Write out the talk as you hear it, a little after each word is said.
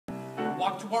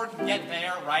walk to work and get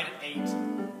there right at 8.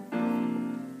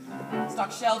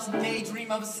 Stock shelves and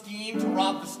daydream of a scheme to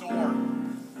rob the store.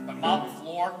 But mop the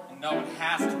floor and know it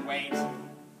has to wait.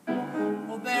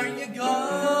 Well, there you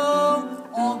go,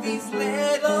 all these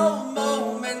little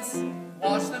moments.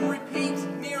 Watch them repeat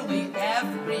nearly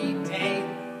every day.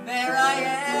 There I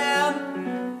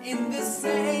am, in this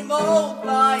same old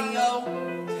bio.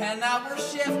 10-hour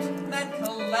shift, then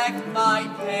collect my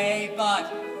pay.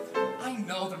 But I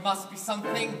know there must be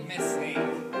something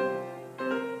missing.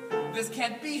 This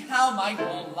can't be how my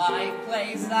whole life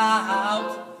plays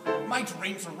out. My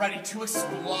dreams are ready to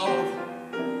explode,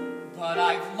 but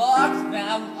I've locked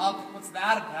them up, what's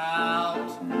that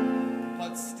about?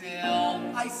 But still,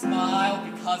 I smile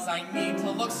because I need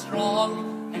to look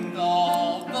strong, and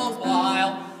all the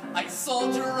while, I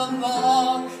soldier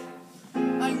along.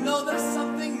 I know there's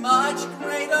something much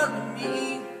greater in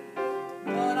me,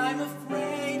 but I'm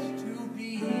afraid to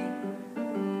be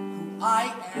who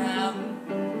I am,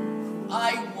 who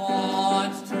I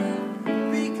want to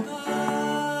become.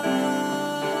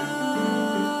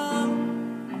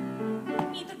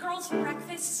 Eat the girls for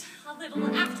breakfast a little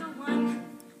after 1.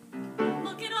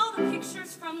 Look at all the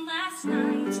pictures from last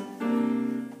night.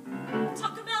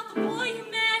 Talk about the boy you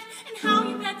met and how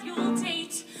you bet you'll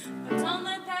date. But don't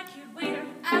let that kid waiter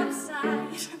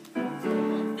outside.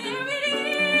 Well, there it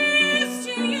is.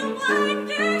 Do you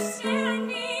understand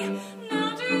me?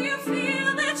 Now do you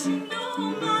feel that you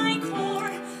know my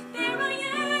core? There I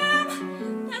am.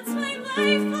 That's my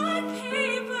life on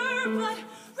paper. But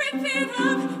rip it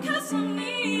up, 'cause I'm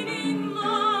needing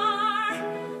more.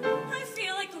 I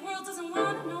feel like the world doesn't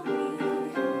want to know me.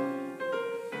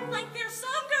 Like there's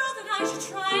some girl that I should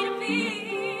try to be.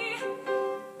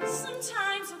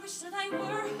 Sometimes I wish that I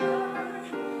were her,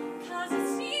 'cause it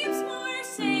seems more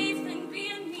safe than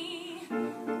being me.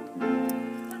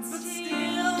 But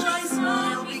still I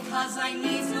smile because I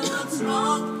need to look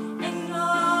strong, and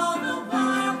all the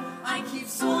while I keep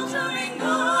soldiering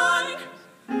on.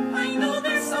 I know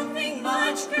there's something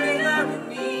much greater in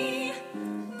me,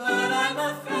 but I'm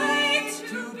afraid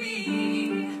to be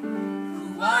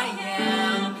who I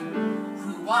am,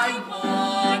 who I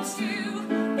want to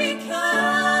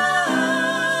become,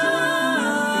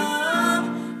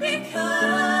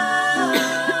 become.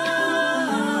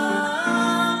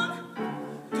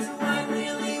 Do I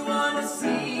really want to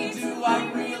see? Do I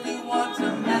really want to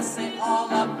mess it all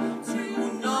up? To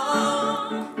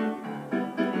know?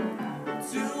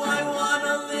 Do I want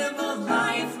to live a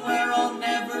life where I'll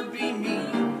never be me?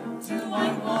 Do I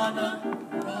want to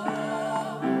grow?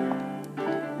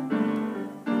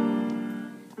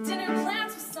 Dinner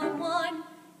plans with someone.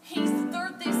 He's the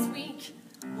 3rd this week.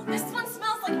 Well, this one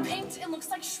smells like paint and looks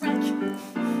like Shrek.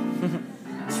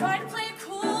 Try to play it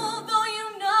cool, though you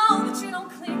know that you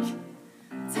don't click.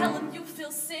 Tell him you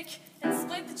feel sick and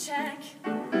split the check.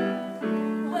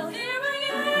 Well, here I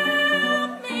am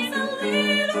in a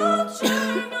little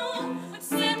journal with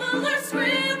similar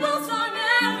scribbles on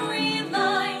every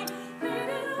line. Read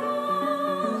it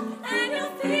all, and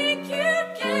you'll think you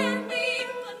get me,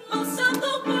 but most of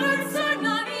the words are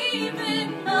not even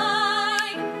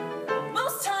mine.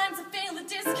 Most times I fail a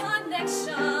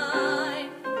disconnection,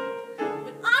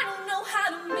 but I don't know how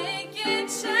to make it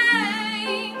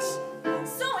change.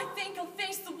 So I think I'll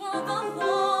face the world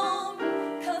alone,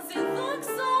 'cause it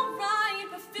looks alright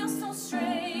but feels so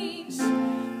strange.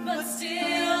 But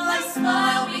still I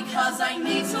smile because I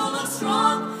need to look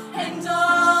strong, and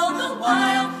all the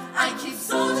while I keep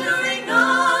soldiering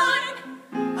on.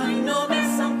 I know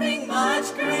there's something much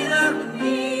greater in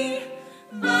me,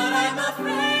 but I'm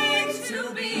afraid to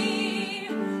be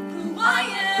who I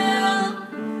am,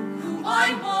 who I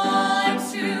want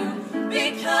to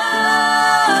become,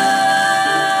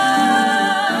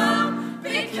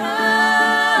 become.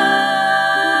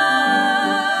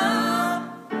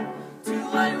 Do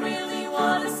I really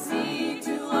want to see?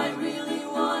 Do I really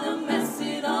want to mess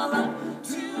it all up?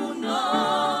 To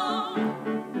know?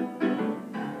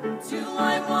 Do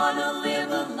I want to live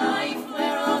a life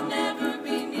where I'll never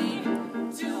be me?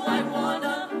 Do I want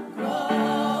to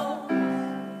grow?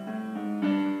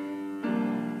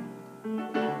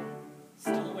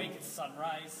 Still awake at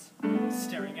sunrise,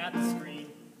 staring at the screen.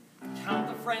 Count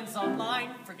the friends online,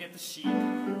 forget the sheep.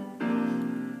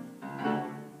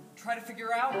 Try to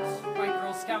figure out why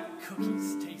Girl Scout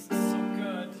cookies taste so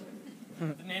good.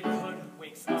 The neighborhood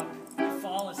wakes up, I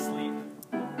fall asleep.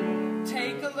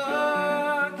 Take a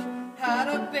look at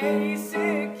a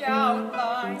basic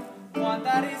outline, one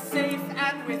that is safe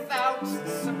and without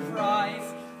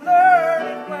surprise. Learn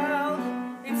it well,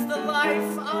 it's the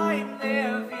life I'm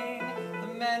living. The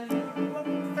men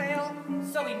won't fail,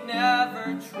 so he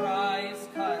never tries.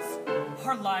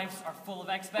 Our lives are full of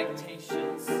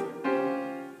expectations.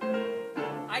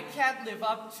 I can't live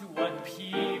up to what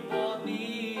people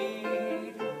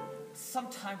need.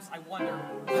 Sometimes I wonder,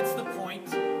 what's the point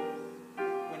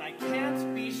when I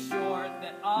can't be sure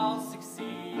that I'll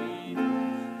succeed?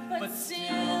 But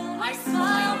still I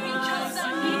smile because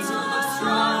I need to look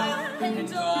strong,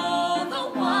 and all the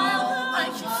while I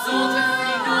keep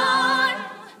soldering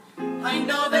on. I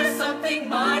know there's something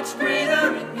much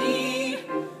greater in me,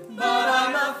 but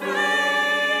I'm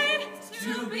afraid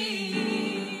to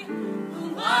be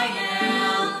who I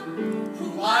am,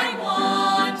 who I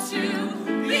want to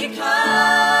become.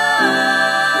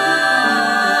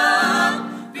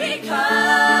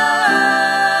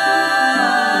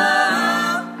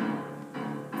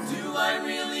 Do I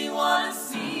really want to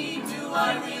see? Do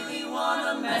I really want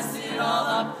to mess it all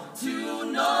up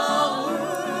to know?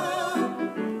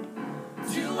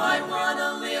 Do I want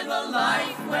to live a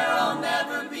life where I'll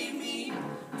never be me?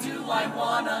 Do I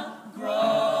want to